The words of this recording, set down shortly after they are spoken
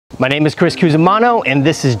My name is Chris Cusimano, and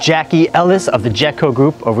this is Jackie Ellis of the Jetco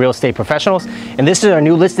Group of Real Estate Professionals. And this is our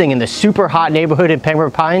new listing in the super hot neighborhood in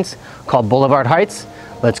Pembroke Pines called Boulevard Heights.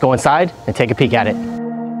 Let's go inside and take a peek at it.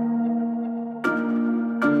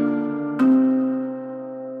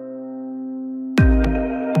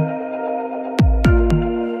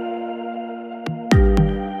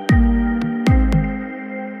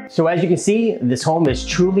 So as you can see, this home is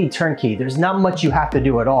truly turnkey. There's not much you have to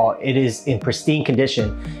do at all. It is in pristine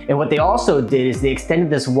condition. And what they also did is they extended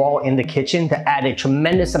this wall in the kitchen to add a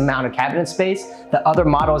tremendous amount of cabinet space that other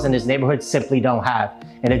models in this neighborhood simply don't have.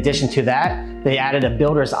 In addition to that, they added a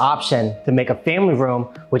builder's option to make a family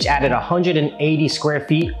room, which added 180 square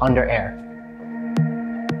feet under air.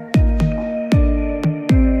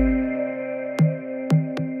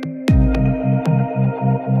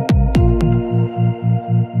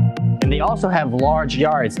 They also have large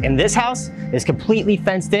yards, and this house is completely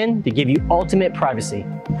fenced in to give you ultimate privacy.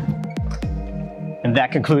 And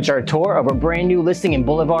that concludes our tour of a brand new listing in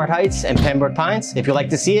Boulevard Heights and Pembroke Pines. If you'd like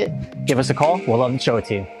to see it, give us a call. We'll love to show it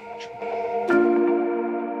to you.